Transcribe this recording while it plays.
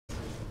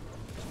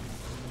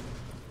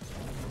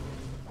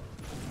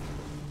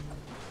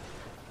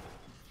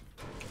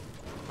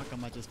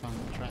I just found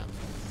a trap.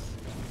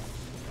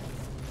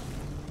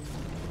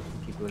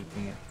 Keep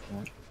looking at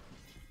that.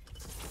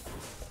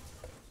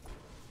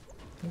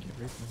 I think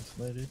everything's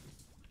loaded.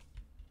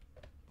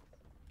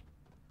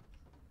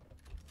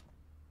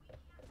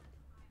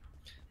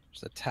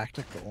 There's a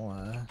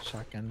tactical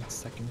shotgun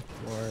second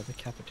floor of the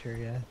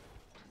cafeteria,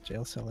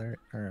 jail cellar,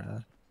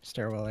 or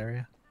stairwell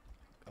area.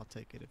 I'll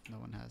take it if no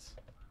one has.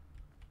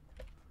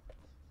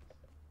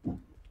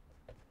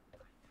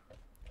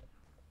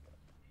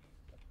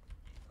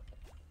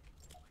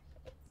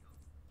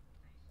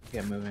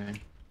 Get moving.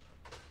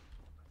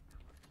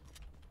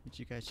 Did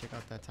you guys check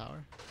out that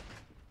tower?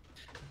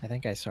 I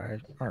think I saw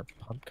our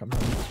pub come up.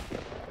 Did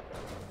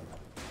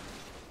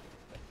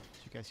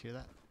you guys hear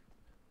that?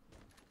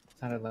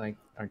 Sounded like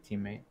our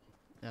teammate.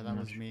 Yeah, that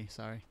was me.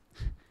 Sorry.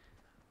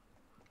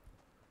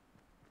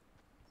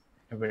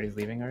 Everybody's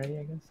leaving already,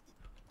 I guess.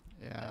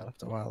 I Yeah.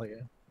 left a while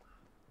ago.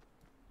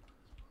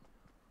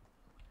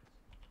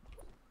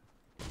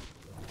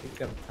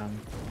 Pick up Tom.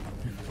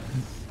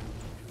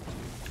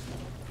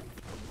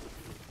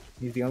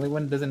 He's the only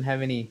one that doesn't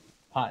have any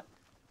pot.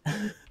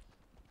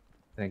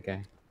 That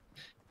guy.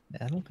 Yeah,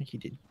 I don't think he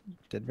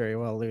did very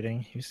well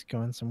looting. He was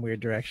going some weird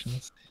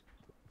directions.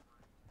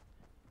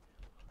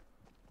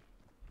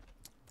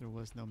 There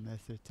was no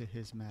method to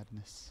his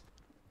madness.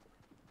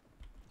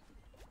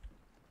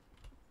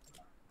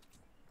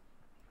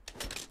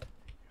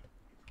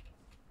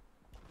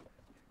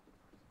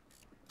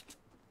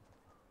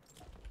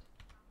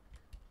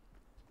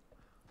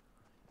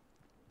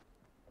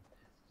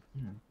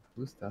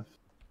 Blue stuff.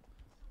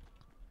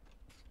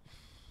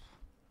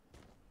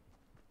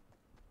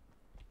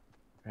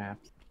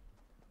 Perhaps.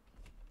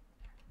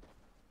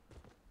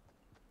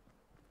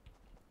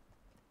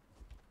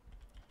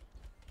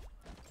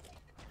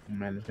 Oh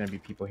man, there's gonna be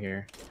people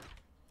here.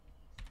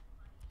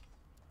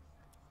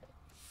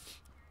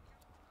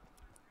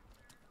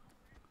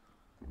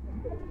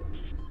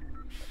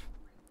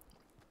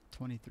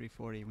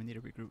 $23.40. We need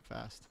to regroup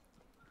fast.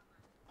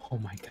 Oh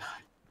my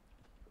god.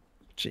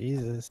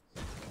 Jesus.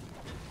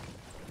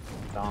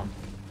 Dom.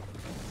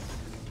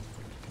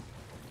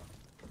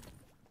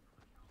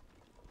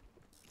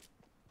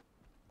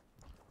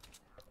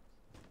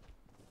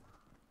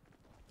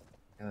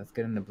 Yeah, let's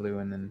get in the blue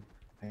and then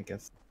I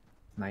guess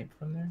snipe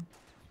from there.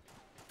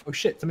 Oh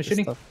shit, someone's This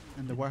shooting.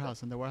 In the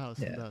warehouse. In the warehouse.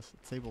 Yeah. In the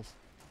Sables.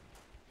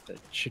 They're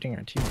shooting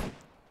our team.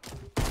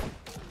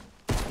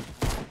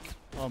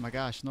 Oh my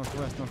gosh.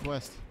 Northwest.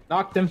 Northwest.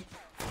 Knocked him.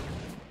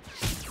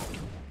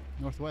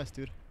 Northwest,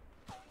 dude.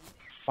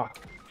 Fuck.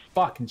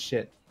 Fucking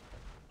shit.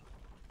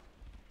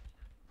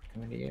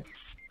 Coming to you.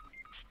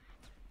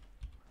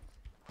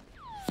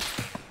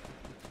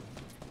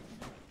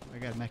 I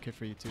got a mech kit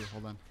for you too.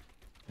 Hold on.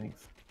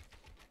 Thanks.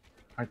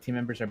 Our team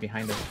members are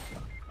behind us.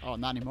 Oh,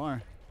 not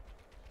anymore.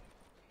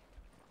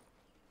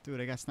 Dude,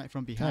 I got sniped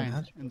from behind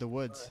man. in the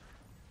woods.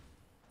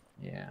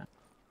 Yeah.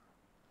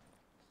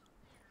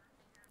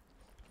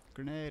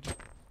 Grenade.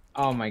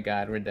 Oh my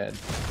god, we're dead.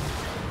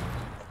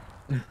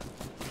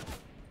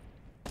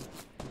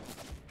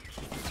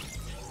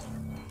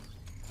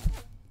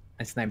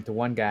 I sniped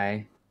one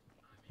guy.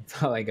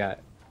 That's all I got.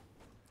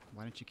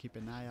 Why don't you keep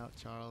an eye out,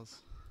 Charles?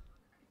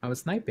 I was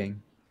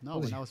sniping. No,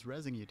 Holy when I was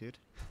rezzing you, dude.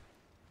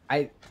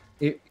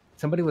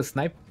 Somebody was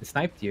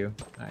sniped you.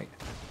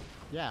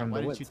 Yeah, From why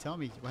the didn't you woods. tell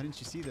me? Why didn't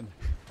you see them?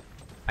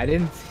 I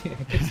didn't see.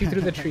 I could see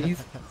through the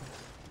trees.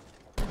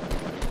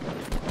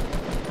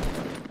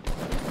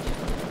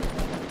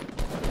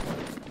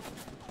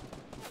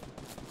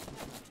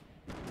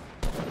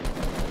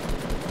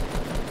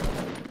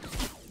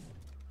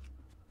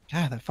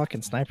 God, that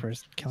fucking sniper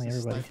is killing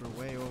There's a everybody. sniper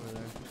way over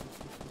there.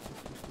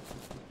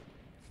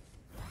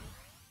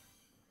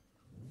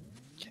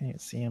 Can't even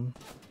see him.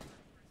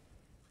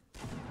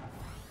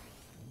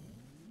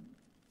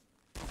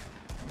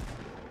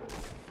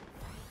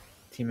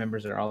 Team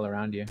members are all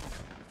around you.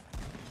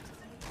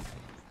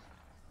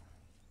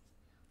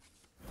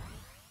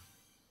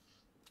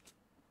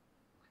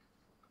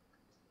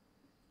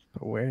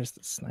 But where's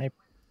the sniper?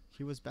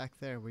 He was back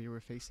there where you were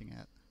facing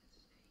at.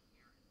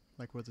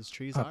 Like where those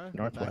trees Up are? Back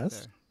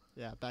northwest?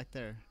 there. Yeah, back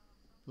there.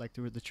 Like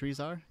where the trees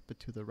are, but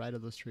to the right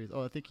of those trees.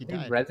 Oh, I think he Are they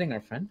died. rezzing our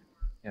friend?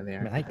 Yeah, they I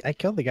are. mean, I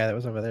killed the guy that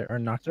was over there, or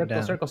knocked him Circle,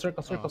 down. circle,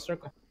 circle, circle, Oh.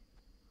 circle.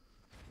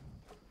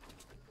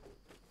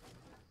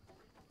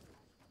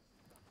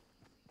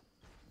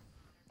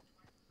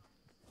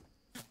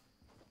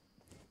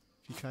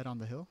 If you tried on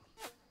the hill?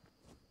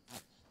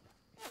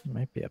 He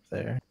might be up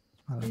there.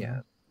 I don't Yeah,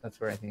 know. that's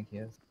where I think he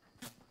is.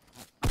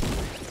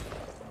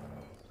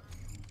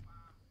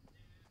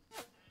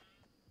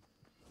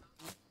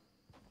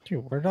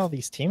 Dude, where'd all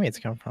these teammates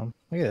come from?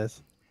 Look at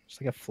this.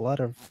 Just like a flood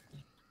of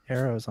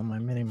arrows on my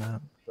mini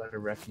map. Blood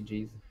of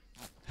refugees.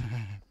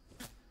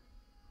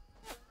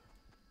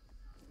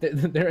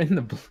 They're in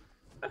the blue.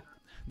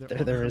 They're all the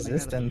coming out of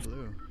resistance.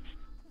 blue.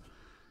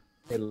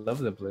 They love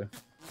the blue.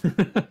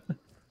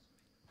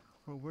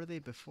 Where were they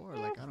before?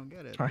 Like, I don't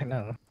get it. I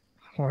know.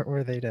 Where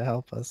were they to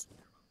help us?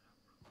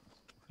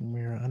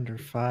 We were under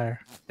fire.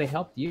 They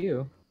helped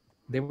you.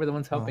 They were the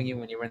ones helping Oh. you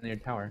when you were in your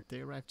tower.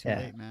 They arrived too Yeah,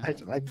 late, man.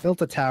 I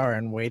built a tower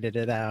and waited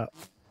it out.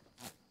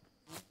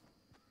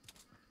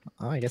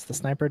 Oh, I guess the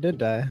sniper did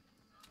die.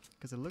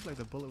 Because it looked like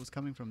the bullet was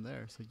coming from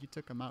there, so you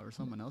took him out or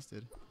someone else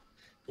did.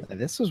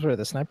 This was where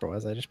the sniper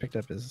was. I just picked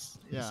up his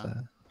Yeah.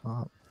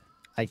 op.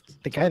 The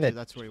guy Told you that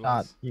that's where he shot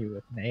was. you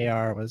with an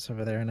AR was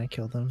over there, and I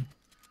killed him.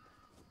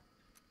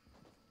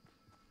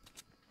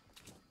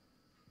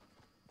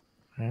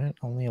 All right,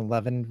 only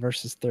 11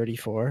 versus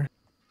 34.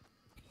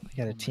 I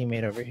got a Oh my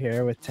teammate over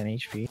here with 10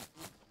 HP.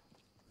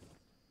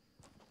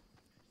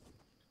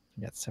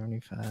 I got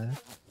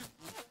 75.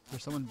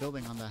 There's someone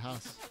building on that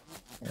house.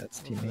 Yeah,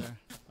 that's a Over teammate. there.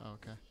 Oh,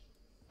 okay.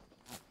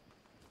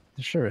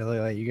 I should really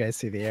let you guys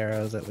see the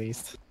arrows at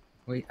least.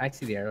 Wait, I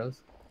see the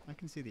arrows. I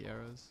can see the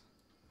arrows.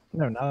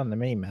 No, not on the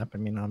mini map. I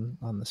mean,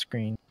 on the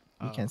screen.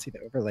 You Oh, can't see the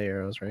overlay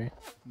arrows, right?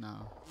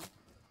 no.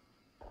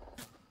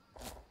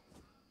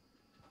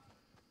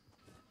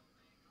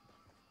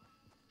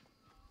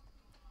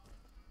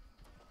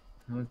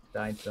 Who's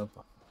died so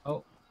far?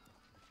 Oh.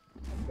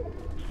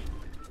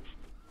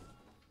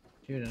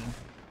 Shoot him.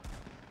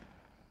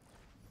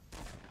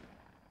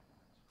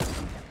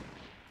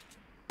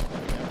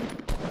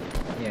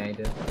 Yeah, he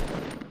did.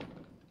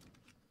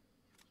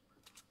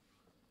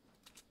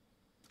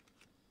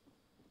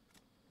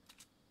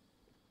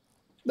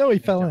 No, he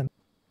fell in.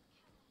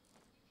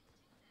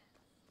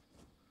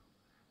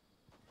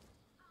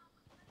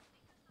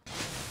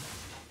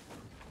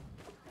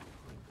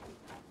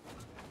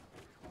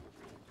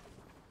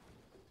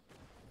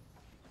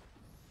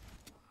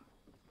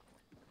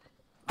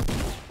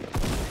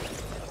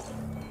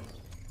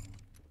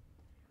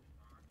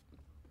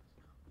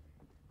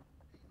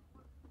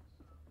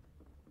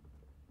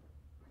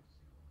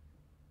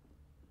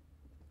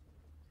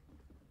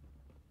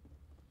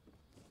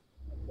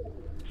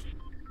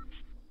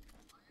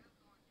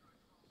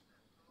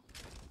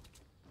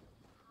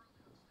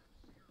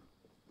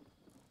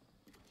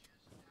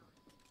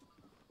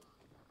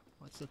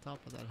 What's the top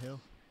of that hill?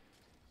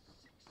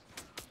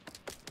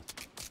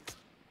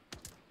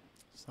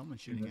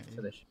 Someone's shooting at To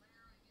you. the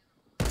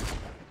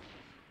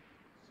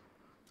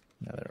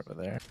No, they're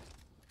over there.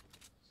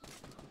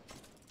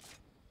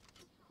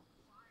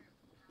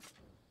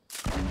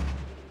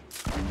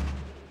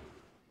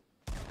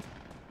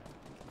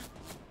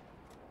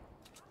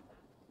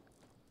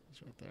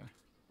 He's right there.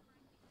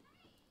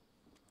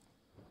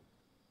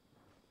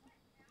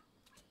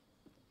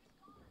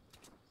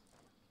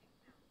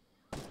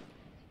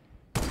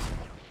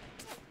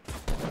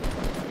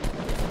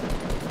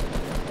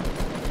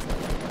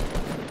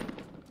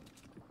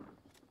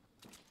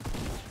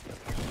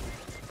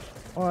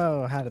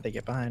 Whoa, how did they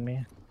get behind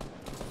me?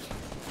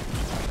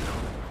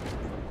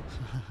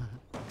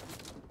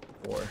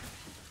 4.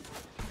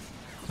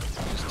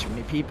 There's too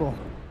many people.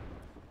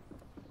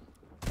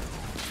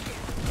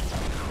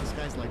 This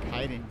guy's like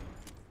hiding.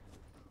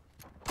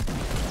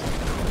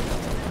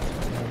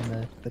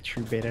 And the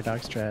true beta dog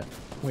strat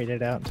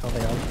waited out until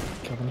they all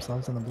kill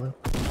themselves in the blue.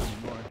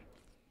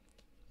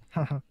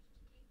 Not anymore.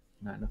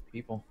 Not enough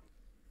people.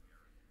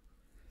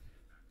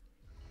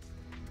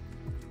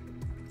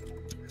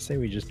 I say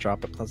we just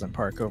drop at Pleasant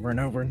Park over and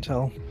over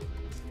until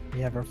we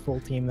have our full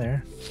team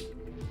there.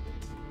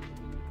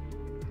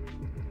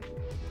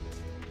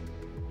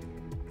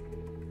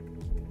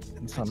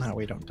 And somehow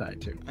we don't die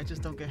too. I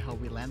just don't get how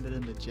we landed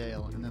in the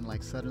jail and then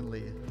like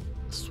suddenly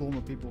a swarm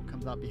of people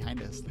comes out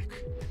behind us.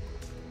 Like,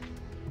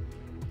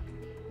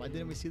 why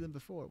didn't we see them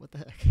before? What the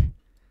heck?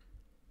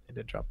 Did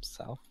it drop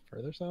south,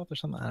 further south or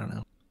something? I don't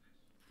know.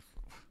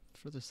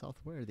 Further south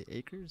where? The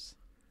acres?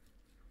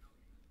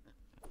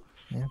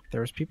 Yeah,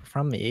 there was people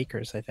from the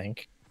acres, I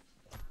think.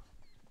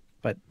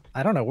 But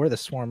I don't know where the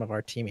swarm of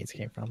our teammates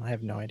came from. I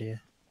have no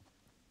idea.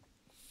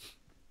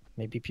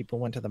 Maybe people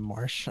went to the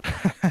marsh.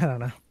 I don't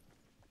know.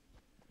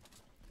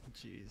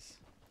 Jeez.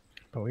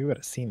 But we would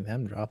have seen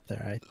them drop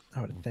there,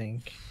 I would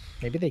think.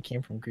 Maybe they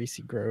came from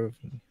Greasy Grove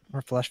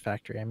or Flush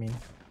Factory, I mean.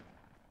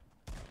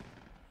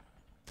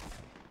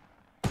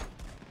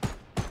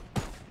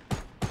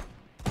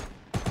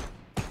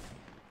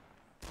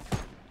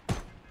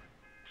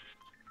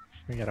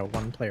 We got a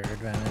one-player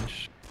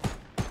advantage.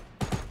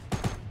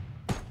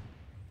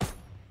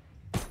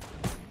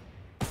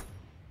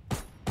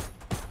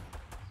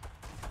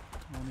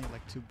 Only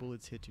like 2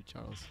 bullets hit you,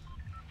 Charles.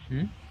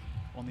 Hmm?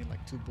 Only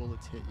like 2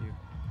 bullets hit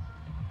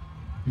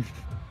you.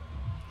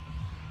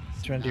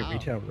 Do you want to do Now-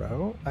 retail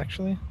row,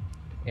 actually?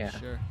 Yeah,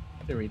 Sure.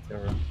 the retail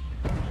room.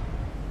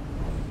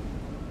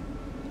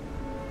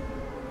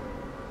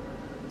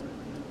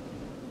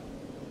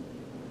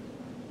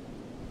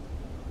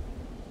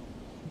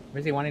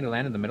 Where's he wanting to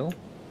land in the middle?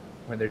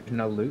 Where there's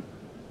no loot?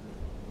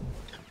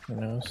 Who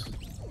knows?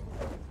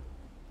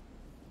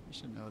 You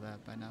should know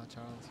that by now,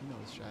 Charles. You know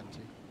the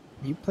strategy.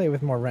 You play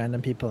with more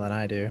random people than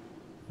I do.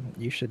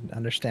 You should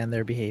understand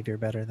their behavior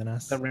better than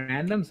us. The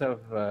randoms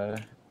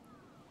of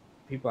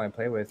people I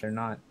play with, they're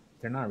not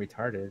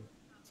retarded.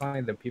 It's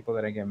only the people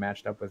that I get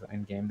matched up with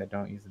in game that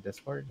don't use the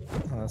Discord.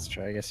 Oh, that's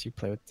true. I guess you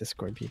play with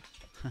Discord people.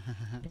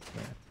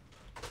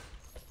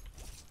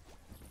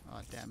 Oh,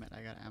 damn it.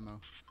 I got ammo.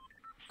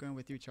 Going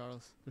with you,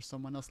 Charles. There's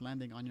someone else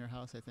landing on your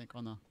house, I think.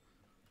 Oh, no.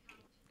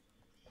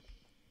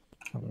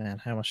 Oh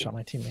man, I almost shot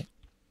my teammate.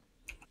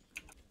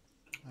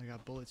 I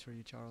got bullets for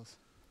you, Charles.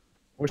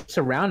 We're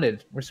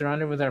surrounded. We're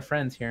surrounded with our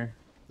friends here.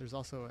 There's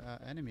also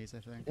enemies, I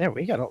think. Yeah,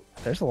 we got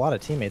there's a lot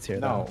of teammates here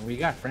No, though. we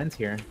got friends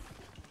here.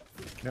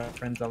 We got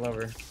friends all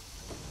over.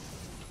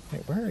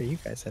 Wait, where are you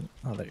guys at?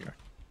 Oh, there you are.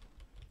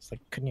 It's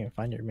like, couldn't even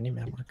find your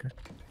mini-map marker.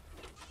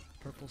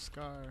 Purple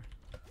scar.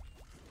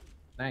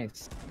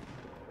 Nice.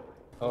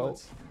 Oh,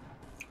 Bullets.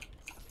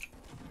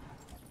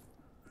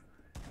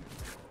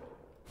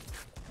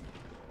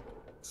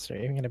 Is there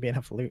even gonna be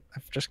enough loot?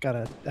 I've just got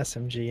a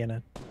SMG and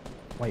a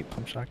white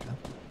pump shotgun.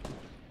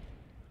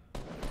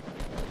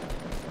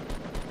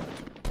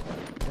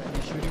 Is that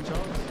you shooting,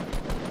 Charles?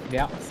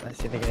 yeah. So I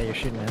see the guy you're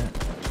shooting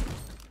at.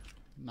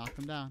 Knock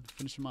them down.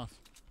 Finish them off.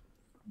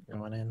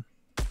 Going in.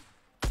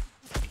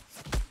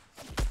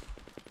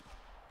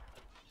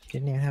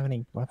 Didn't even have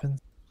any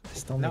weapons. I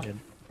still No. needed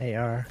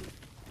AR.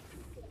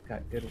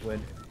 Got good wood.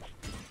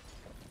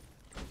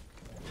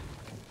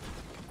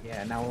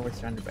 Yeah, now we're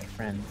surrounded by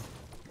friends.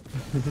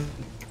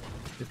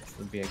 This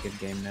would be a good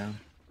game now.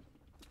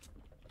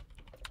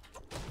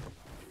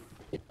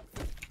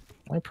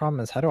 My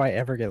problem is, how do I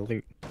ever get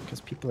loot? Because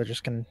people are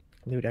just gonna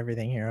loot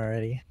everything here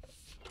already.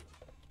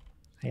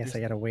 I guess I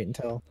gotta wait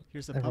until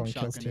Here's a pump everyone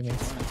kills shotgun if you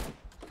teammates. want it.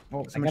 Oh,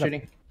 I someone's got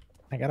shooting.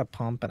 I got a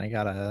pump and I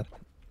got an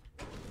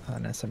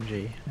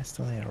SMG. I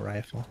still need a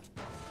rifle.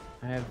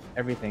 I have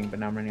everything, but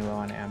now I'm running low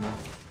on ammo.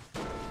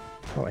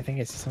 Oh, I think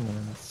I see someone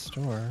in the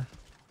store.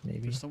 Maybe.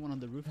 There's someone on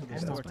the roof of the Yeah,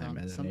 store, that's my Tom.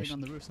 Something imagination.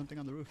 on the roof, something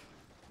on the roof.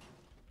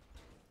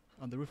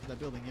 On the roof of that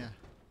building, yeah.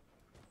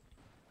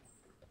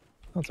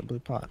 Oh, it's a blue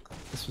pot.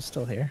 This was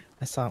still here.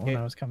 I saw it when Hey,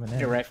 I was coming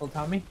Need a in. rifle,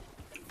 Tommy?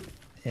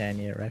 Yeah, I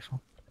need a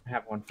rifle. I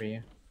have one for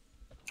you.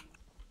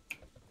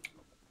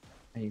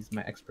 I use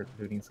my expert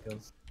looting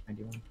skills. I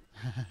do one.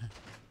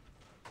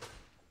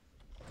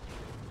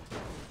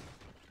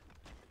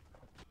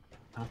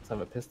 I also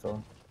have a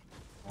pistol.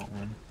 I want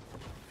one.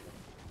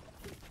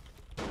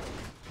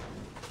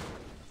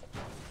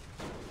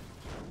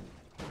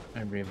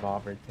 A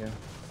revolver too.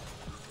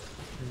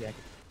 Maybe I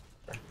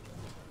could-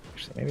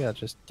 Actually, maybe I'll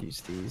just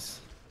use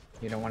these.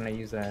 You don't want to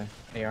use a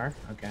AR?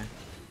 Okay.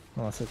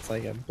 Unless it's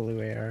like a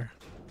blue AR.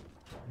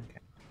 Okay.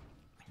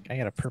 I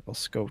got a purple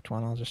scoped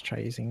one. I'll just try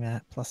using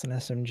that. Plus an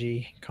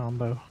SMG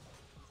combo.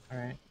 All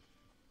right.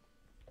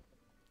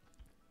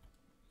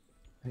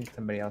 I think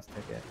somebody else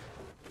took it.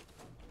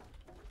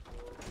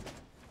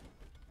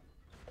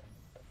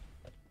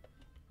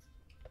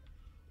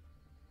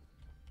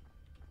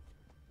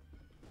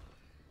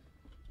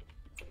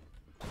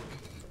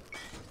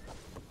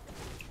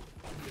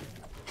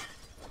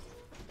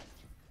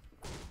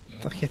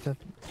 Look at the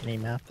mini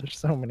map. There's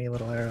so many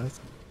little arrows.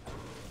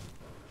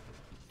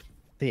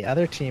 The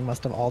other team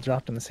must have all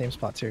dropped in the same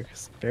spot too,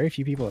 because very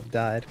few people have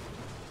died.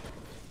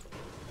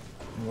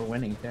 And we're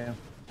winning too.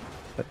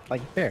 But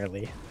like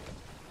barely.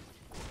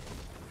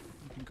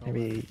 You can call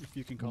Maybe that, if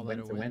you can call that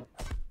a Win's a win.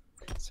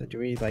 So do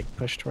we like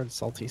push towards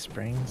Salty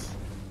Springs?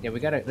 Yeah, we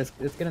gotta let's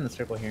get in the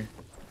circle here.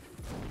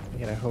 We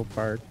gotta hope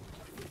our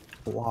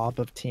blob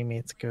of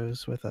teammates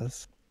goes with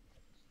us.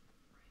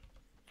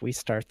 We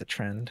start the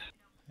trend.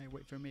 Hey,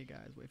 wait for me,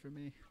 guys. Wait for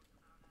me.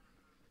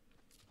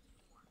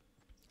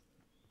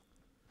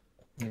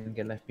 And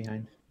get left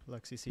behind.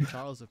 Look, you see,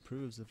 Charles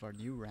approves of our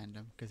new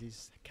random because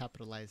he's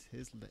capitalized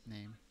his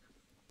name.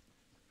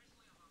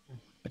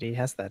 But he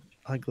has that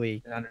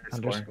ugly An underscore.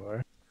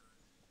 underscore.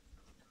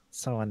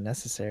 So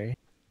unnecessary.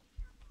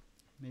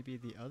 Maybe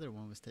the other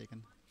one was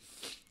taken.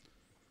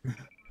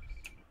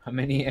 How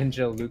many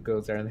Angel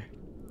Lucos are there?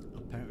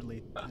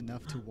 Apparently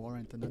enough to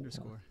warrant an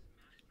underscore.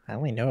 I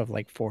only know of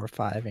like 4 or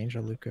 5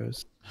 Angel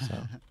Lucos, so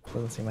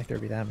doesn't seem like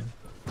there'd be that many.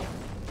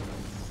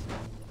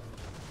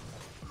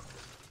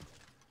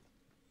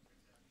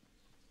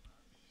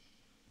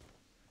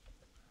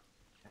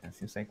 Yeah, it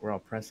seems like we're all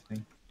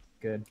pressing.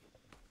 Good.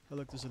 Oh,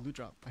 look, there's a loot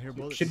drop. I hear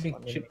bullets. Should be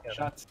Let me get 'em.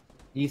 shots.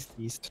 East.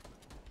 East.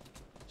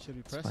 Should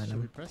we Let's press? find Should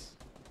them. we press?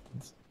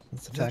 Let's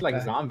This attack is like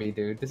that. zombie,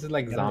 dude. This is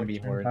like Gotta zombie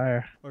return horde.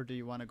 fire. Or do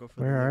you want to go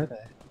for Where the are loot?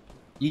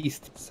 they?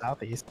 East.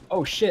 Southeast.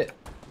 Oh shit.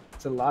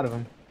 It's a lot of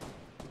them.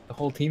 The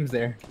whole team's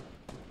there.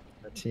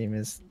 The team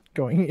is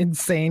going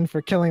insane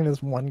for killing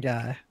this one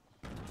guy.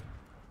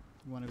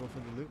 You want to go for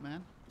the loot,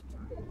 man?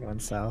 Going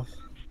south.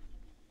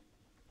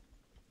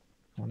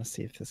 I want to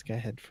see if this guy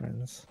had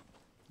friends.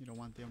 You don't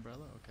want the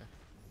umbrella? Okay.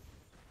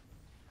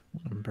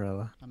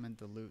 Umbrella. I meant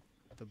the loot,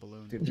 the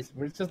balloon. Dude,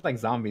 we're just like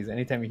zombies.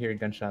 Anytime you hear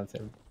gunshots,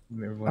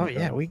 everyone Oh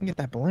yeah, goes. we can get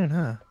that balloon,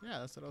 huh? Yeah,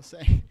 that's what I was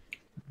saying.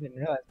 Didn't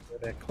realize we were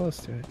that close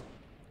to it.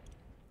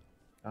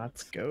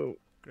 Let's Go.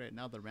 Great,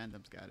 now the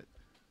randoms got it.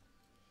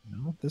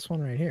 No, this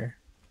one right here.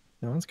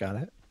 No one's got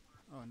it.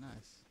 Oh,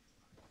 nice.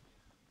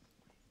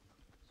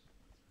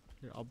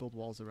 Here, I'll build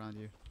walls around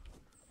you.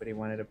 But he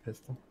wanted a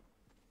pistol.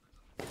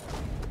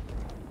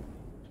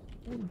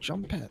 Oh,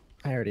 jump pad.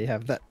 I already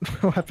have that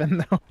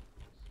weapon though.